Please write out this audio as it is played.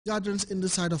Guardians in the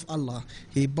sight of Allah.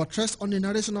 He buttressed on the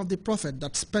narration of the Prophet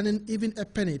that spending even a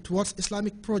penny towards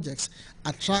Islamic projects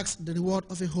attracts the reward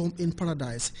of a home in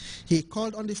paradise. He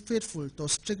called on the faithful to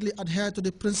strictly adhere to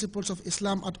the principles of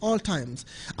Islam at all times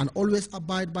and always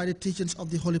abide by the teachings of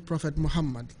the Holy Prophet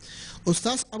Muhammad.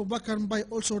 Ustaz Abu Bakr Mbai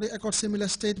also re-echoed similar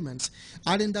statements,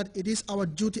 adding that it is our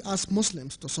duty as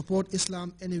Muslims to support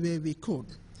Islam any way we could.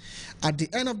 At the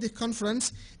end of the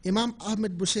conference, Imam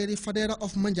Ahmed Bushiri Fadera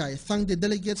of Manjai thanked the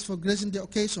delegates for gracing the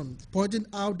occasion, pointing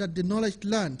out that the knowledge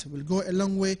learned will go a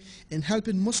long way in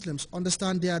helping Muslims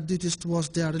understand their duties towards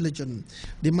their religion.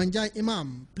 The Manjai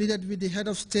Imam pleaded with the head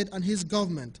of state and his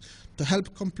government to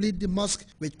help complete the mosque,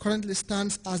 which currently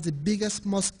stands as the biggest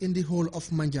mosque in the whole of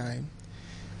Manjai.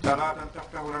 صلاة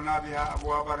تفتح لنا بها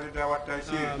أبواب الرضا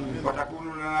والتيسير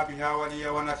وتكون لنا بها وليا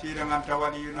ونصيرا أنت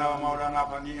ولينا ومولانا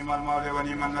فنعم المولى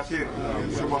ونعم النصير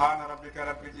سبحان ربك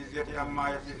رب العزة عما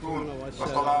يصفون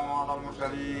والسلام على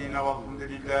المرسلين والحمد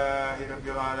لله رب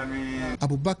العالمين.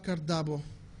 Abu Bakr Dabo,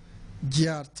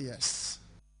 GRTS.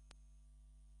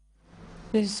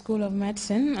 The School of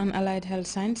Medicine and Allied Health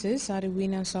Sciences are the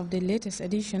winners of the latest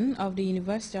edition of the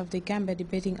University of the Gambia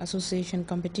Debating Association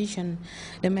competition.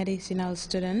 The medicinal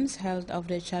students held off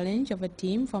the challenge of a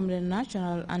team from the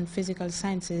Natural and Physical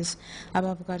Sciences.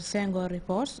 Abubakar Senghor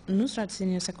reports Nusrat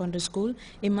Senior Secondary School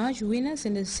emerged winners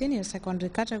in the senior secondary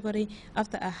category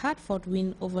after a hard-fought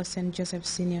win over St. Joseph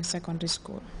Senior Secondary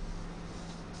School.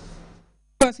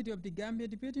 The University of the Gambia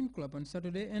Debating Club on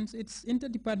Saturday ends its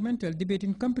interdepartmental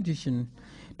debating competition,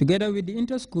 together with the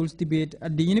inter-schools debate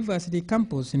at the university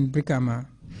campus in Brikama.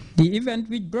 The event,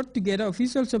 which brought together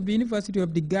officials of the University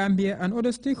of the Gambia and other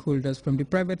stakeholders from the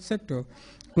private sector,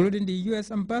 including the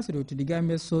U.S. ambassador to the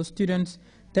Gambia, saw students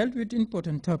dealt with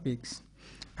important topics.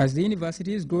 As the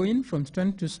university is growing from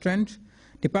strength to strength,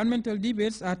 departmental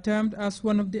debates are termed as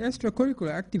one of the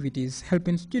extracurricular activities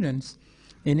helping students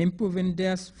in improving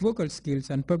their vocal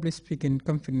skills and public speaking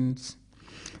confidence.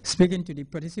 Speaking to the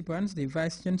participants, the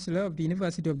Vice Chancellor of the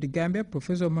University of the Gambia,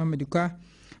 Professor Mohamed Duka,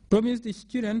 promised the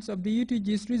students of the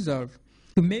UTG's resolve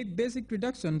to make basic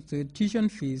reductions to tuition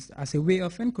fees as a way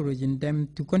of encouraging them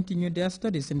to continue their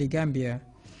studies in the Gambia.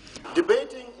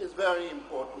 Debating is very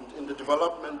important in the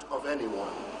development of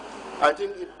anyone. I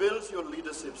think it builds your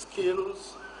leadership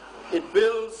skills, it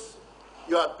builds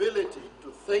your ability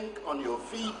to think on your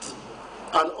feet,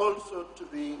 and also to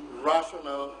be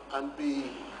rational and be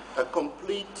a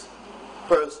complete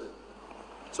person.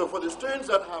 So for the students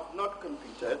that have not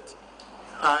competed,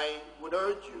 I would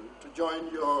urge you to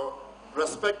join your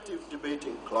respective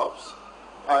debating clubs.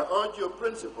 I urge your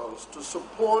principals to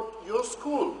support your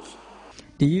schools.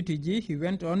 The UTG, he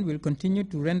went on, will continue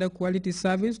to render quality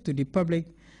service to the public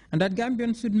and that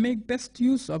Gambians should make best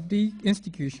use of the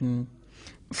institution.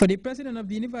 For the president of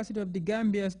the University of the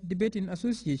Gambia's Debating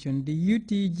Association, the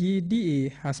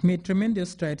UTGDA has made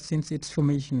tremendous strides since its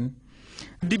formation.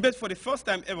 Debates for the first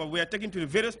time ever were taken to the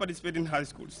various participating high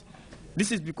schools.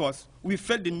 This is because we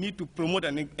felt the need to promote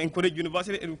and encourage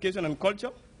university education and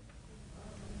culture,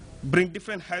 bring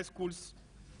different high schools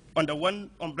under one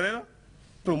umbrella,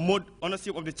 promote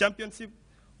ownership of the championship,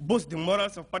 boost the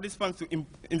morals of participants to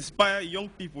inspire young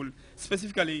people,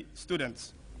 specifically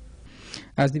students.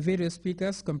 As the various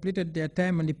speakers completed their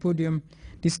time on the podium,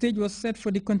 the stage was set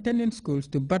for the contending schools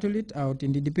to battle it out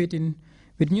in the debating,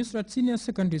 with Nusrat Senior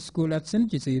Secondary School at St.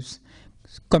 Joseph's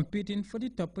competing for the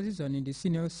top position in the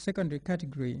senior secondary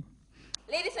category.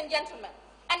 Ladies and gentlemen,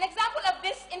 an example of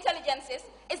this intelligence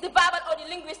is the verbal or the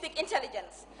linguistic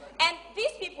intelligence. And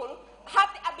these people have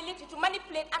the ability to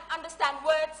manipulate and understand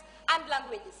words and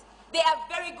languages. They are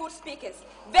very good speakers,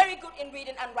 very good in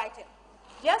reading and writing.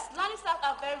 Yes, learning styles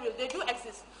are very real, they do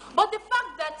exist. But the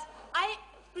fact that I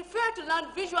prefer to learn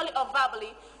visually or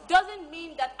verbally doesn't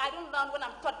mean that I don't learn when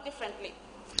I'm taught differently.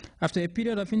 After a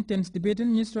period of intense debating,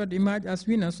 Nusrat emerged as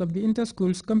winners of the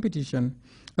inter-schools competition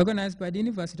organized by the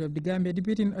University of the Gambia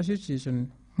Debating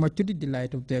Association, much to the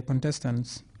delight of their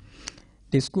contestants.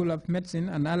 The School of Medicine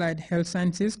and Allied Health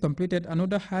Sciences completed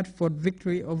another hard-fought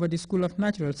victory over the School of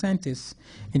Natural Sciences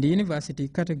in the university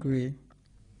category.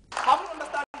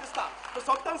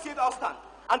 Our stand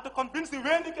and to convince the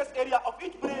weakest area of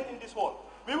each brain in this world.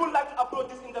 We would like to approach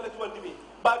this intellectual debate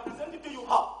by presenting to you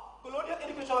how colonial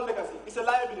educational legacy is a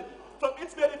liability from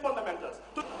its very fundamentals.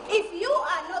 If you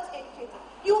are not educated,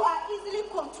 you are easily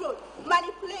controlled,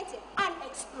 manipulated, and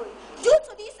exploited. Due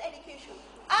to this education,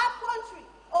 our country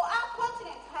or our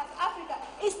continent as Africa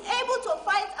is able to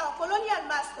fight our colonial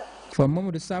master. For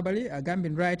Mamadou Sabali, a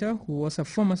Gambian writer who was a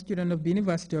former student of the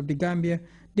University of the Gambia,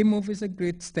 the move is a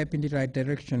great step in the right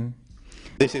direction.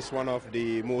 This is one of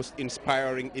the most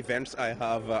inspiring events I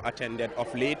have attended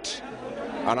of late.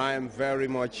 And I am very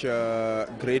much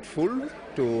grateful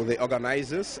to the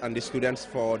organizers and the students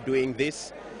for doing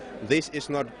this. This is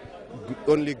not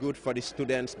only good for the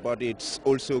students, but it's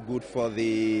also good for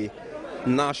the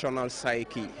national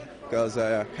psyche, because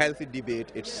a healthy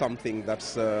debate is something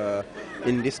that's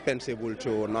indispensable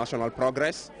to national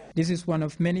progress. This is one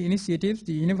of many initiatives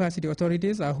the university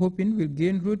authorities are hoping will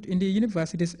gain root in the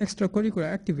university's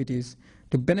extracurricular activities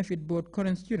to benefit both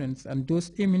current students and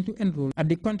those aiming to enroll at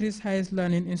the country's highest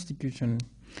learning institution.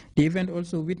 The event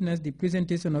also witnessed the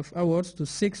presentation of awards to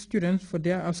 6 students for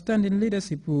their outstanding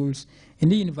leadership roles in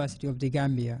the University of the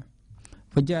Gambia.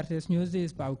 For GRTS News,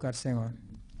 this is Paukar Sengon.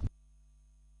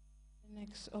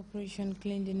 Next Operation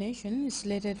Clean the Nation is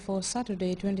slated for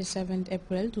Saturday, 27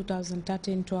 April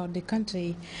 2013 throughout the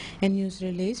country. A news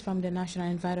release from the National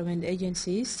Environment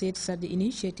Agency states that the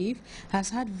initiative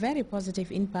has had very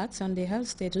positive impacts on the health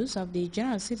status of the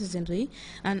general citizenry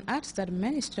and adds that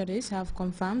many studies have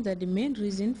confirmed that the main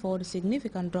reason for the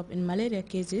significant drop in malaria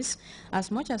cases,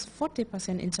 as much as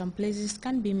 40% in some places,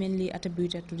 can be mainly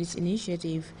attributed to this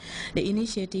initiative. The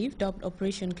initiative, dubbed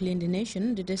Operation Clean the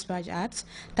Nation, the dispatch adds,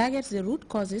 targets the root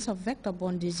causes of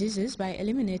vector-borne diseases by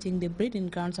eliminating the breeding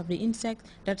grounds of the insects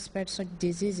that spread such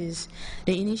diseases.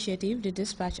 The initiative, the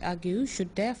dispatch argues,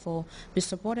 should therefore be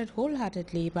supported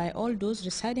wholeheartedly by all those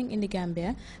residing in the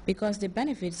Gambia because the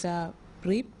benefits are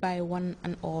reaped by one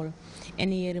and all.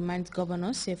 NEA reminds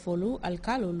governors Sefolu,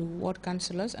 Alkalolu, ward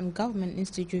councillors and government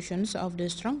institutions of the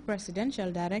strong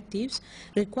presidential directives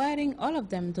requiring all of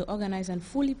them to organize and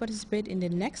fully participate in the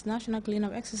next national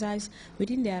cleanup exercise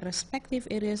within their respective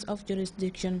areas of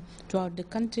jurisdiction throughout the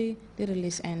country. The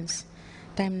release ends.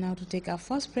 Time now to take our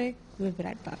first break. We'll be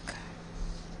right back.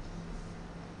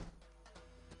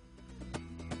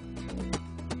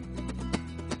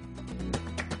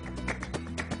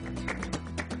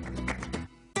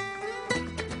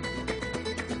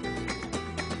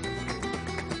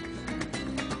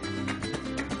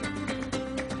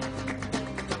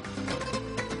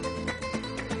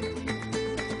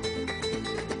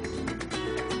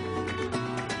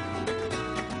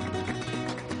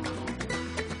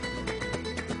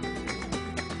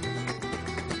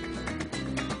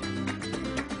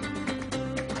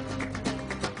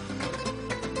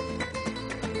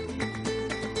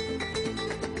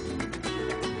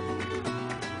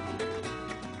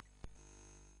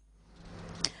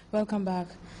 Welcome back.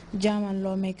 German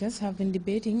lawmakers have been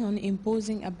debating on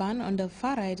imposing a ban on the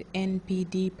far-right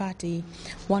NPD party.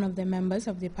 One of the members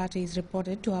of the party is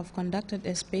reported to have conducted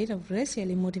a spate of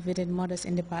racially motivated murders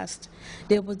in the past.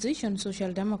 The opposition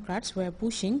Social Democrats were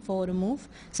pushing for the move,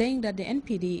 saying that the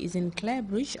NPD is in clear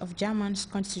breach of German's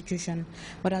constitution.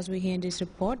 But as we hear in this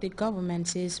report, the government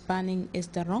says banning is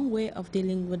the wrong way of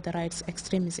dealing with the right's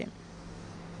extremism.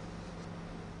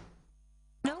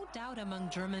 Doubt among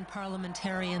German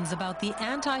parliamentarians about the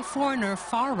anti-foreigner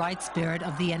far-right spirit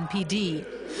of the NPD.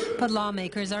 But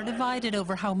lawmakers are divided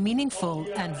over how meaningful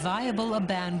and viable a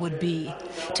ban would be.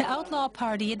 To outlaw a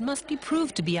party, it must be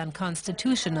proved to be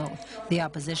unconstitutional. The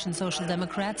opposition Social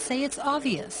Democrats say it's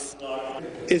obvious.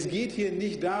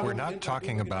 We're not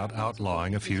talking about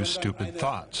outlawing a few stupid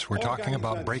thoughts. We're talking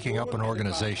about breaking up an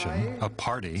organization, a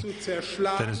party,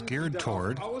 that is geared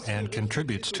toward and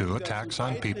contributes to attacks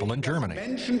on people in Germany.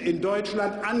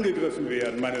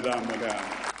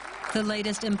 The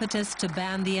latest impetus to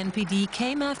ban the NPD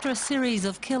came after a series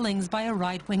of killings by a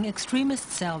right-wing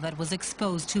extremist cell that was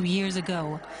exposed 2 years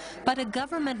ago. But a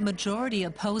government majority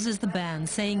opposes the ban,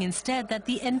 saying instead that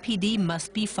the NPD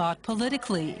must be fought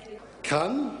politically.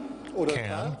 Can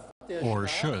or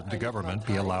should the government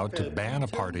be allowed to ban a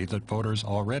party that voters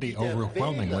already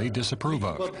overwhelmingly disapprove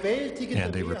of,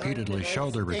 and they repeatedly show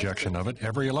their rejection of it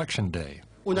every election day?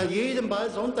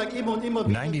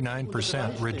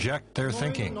 99% reject their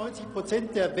thinking.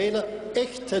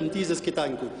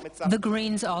 The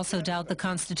Greens also doubt the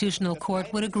Constitutional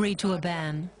Court would agree to a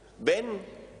ban.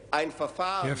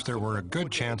 If there were a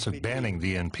good chance of banning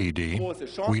the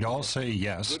NPD, we'd all say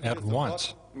yes at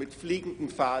once.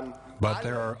 But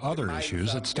there are other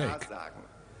issues at stake.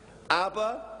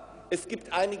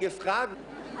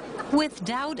 With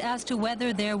doubt as to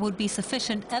whether there would be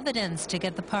sufficient evidence to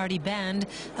get the party banned,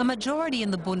 a majority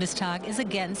in the Bundestag is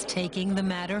against taking the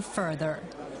matter further.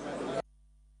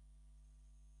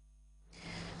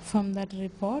 From that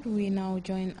report, we now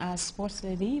join our sports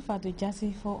lady, Fatou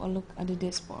Jassi, for a look at the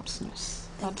day sports news.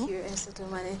 Thank you,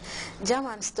 Esotomani.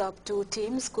 Germans top two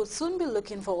teams could soon be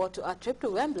looking forward to a trip to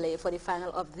Wembley for the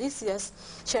final of this year's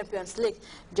Champions League,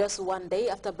 just one day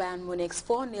after Bayern Munich's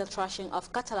 4-0 thrashing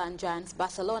of Catalan giants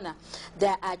Barcelona.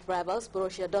 Their arch-rivals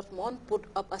Borussia Dortmund put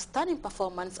up a stunning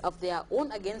performance of their own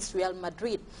against Real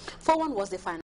Madrid. 4-1 was the final.